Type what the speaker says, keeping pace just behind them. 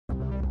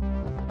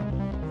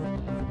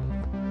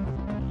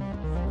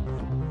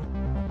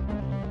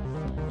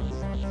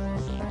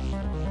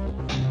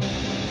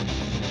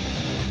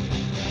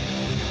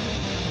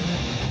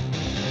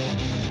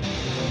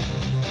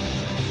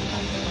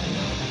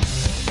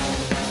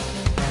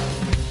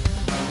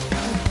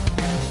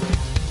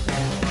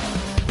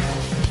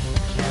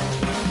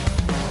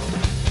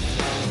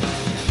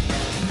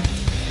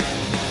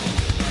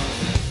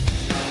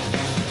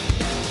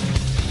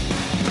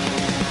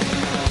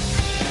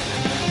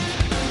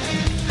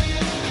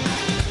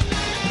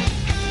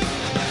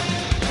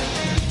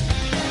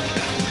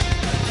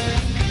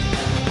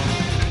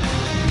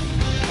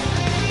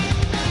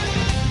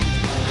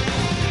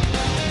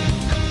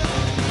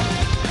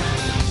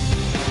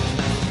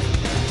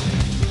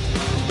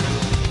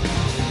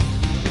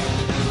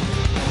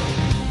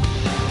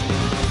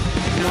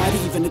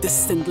in a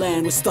distant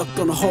land. We're stuck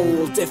on a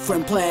whole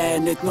different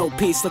planet. No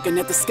peace, looking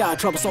at the sky,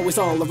 trouble's always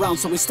all around.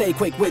 So we stay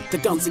quick with the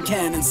guns and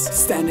cannons,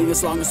 standing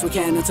as long as we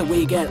can until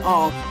we get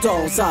all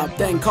dolls up.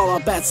 Then call our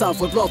bats off,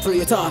 we'll blow through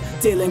your tar,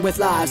 dealing with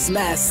lives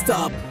messed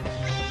up.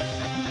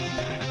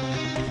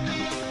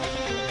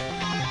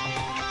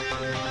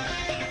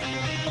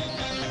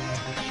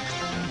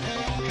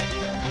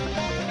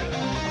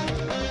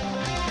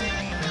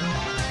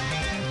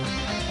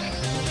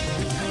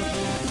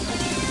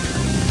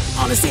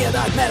 Honesty and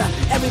dark matter,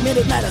 every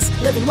minute matters.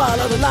 Living while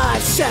other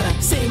lives shatter,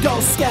 seeing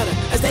ghosts scatter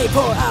as they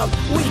pour out.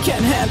 We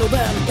can't handle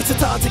them. It's a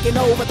thought taking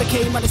over that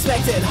came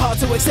unexpected, hard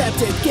to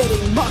accept it.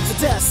 Getting mocked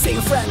to death, seeing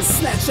friends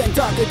snatched and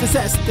darkly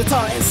possessed. The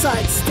tar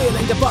inside,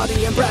 stealing the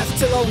body and breath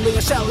till only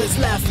a shell is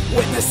left.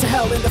 Witness to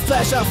hell in the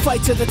flesh, a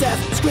fight to the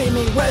death.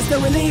 Screaming, where's the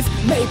relief?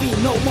 Maybe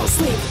no more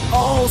sleep,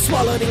 all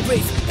swallowed in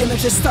grief.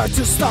 Images start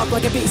to stalk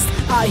like a beast.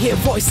 I hear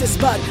voices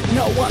but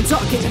no one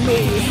talking to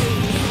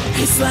me.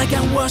 It's like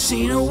I'm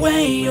washing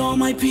away all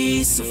my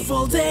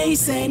peaceful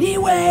days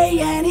anyway,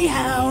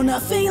 anyhow,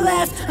 nothing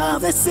left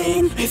of the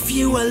scene. If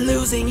you are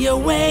losing your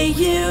way,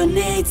 you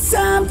need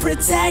some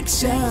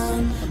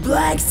protection.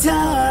 Black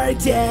tar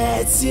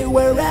gets you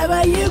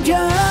wherever you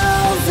go.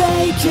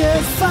 They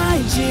could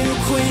find you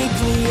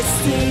quickly, it's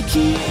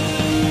sticky.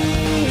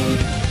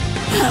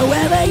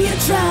 However you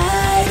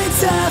try to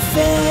tough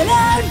it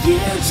out, you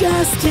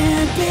just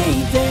can't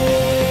be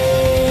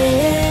there.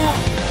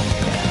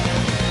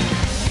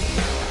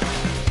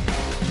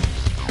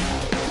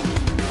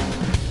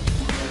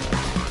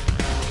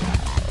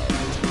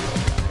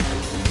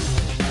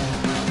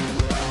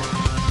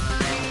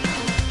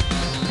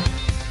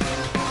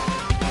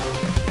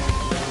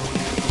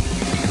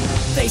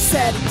 They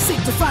said,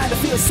 seek to find a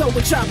feel so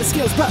we sharpen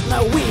skills, but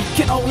now we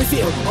can only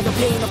feel all the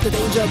pain of the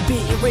danger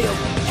being real.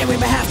 And we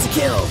may have to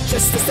kill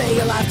just to stay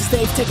alive, cause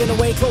they've taken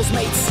away close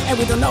mates, and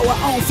we don't know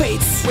our own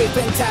fates. We've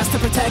been tasked to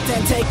protect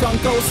and take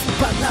on ghosts,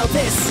 but now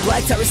this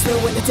black tar is still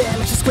when the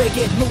damage is quick.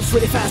 It moves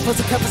really fast, plus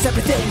it covers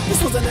everything.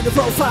 This wasn't in the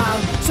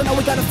profile, so now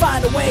we gotta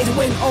find a way to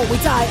win or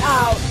we die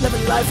out.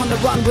 Living life on the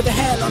run with a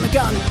hand on the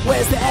gun.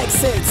 Where's the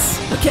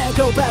exits? We can't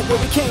go back where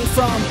we came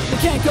from.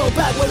 We can't go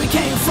back where we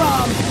came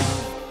from.